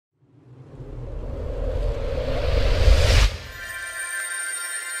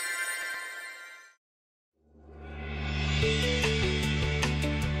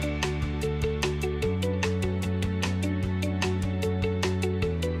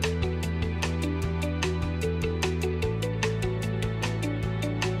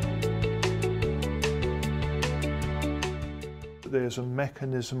there's a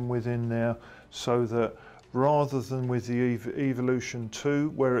mechanism within there so that rather than with the Evolution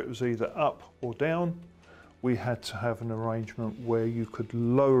 2 where it was either up or down, we had to have an arrangement where you could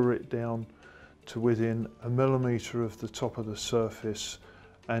lower it down to within a millimetre of the top of the surface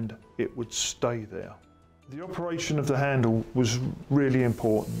and it would stay there. The operation of the handle was really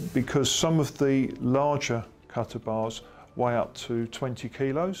important because some of the larger cutter bars weigh up to 20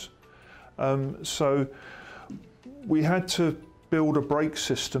 kilos. So we had to build a brake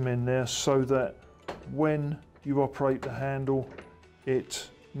system in there so that when you operate the handle, it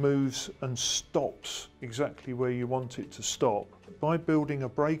moves and stops exactly where you want it to stop. By building a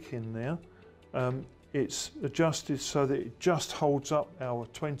brake in there, it's adjusted so that it just holds up our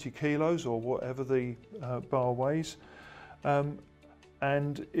 20 kilos or whatever the bar weighs,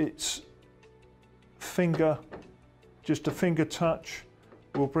 and it's just a finger touch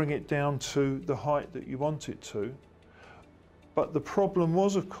will bring it down to the height that you want it to. But the problem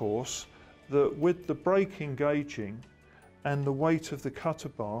was, of course, that with the brake engaging and the weight of the cutter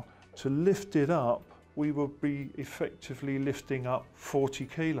bar, to lift it up, we would be effectively lifting up 40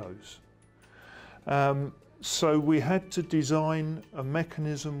 kilos. So we had to design a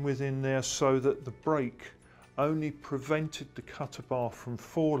mechanism within there so that the brake only prevented the cutter bar from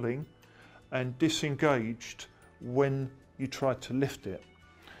falling and disengaged when you tried to lift it.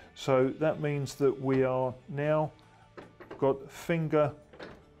 So that means that we are now got finger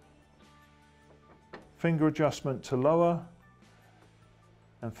adjustment to lower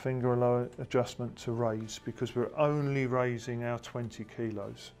and finger adjustment to raise, because we're only raising our 20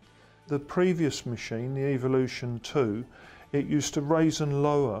 kilos. The previous machine, the Evolution 2, it used to raise and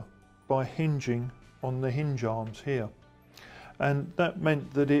lower by hinging on the hinge arms here. And that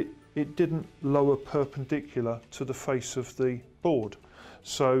meant that it didn't lower perpendicular to the face of the board.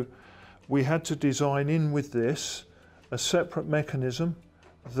 So we had to design in with this a separate mechanism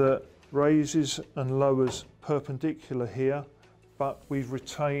that raises and lowers perpendicular here, but we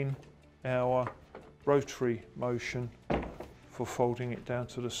retain our rotary motion for folding it down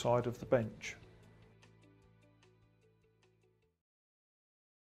to the side of the bench.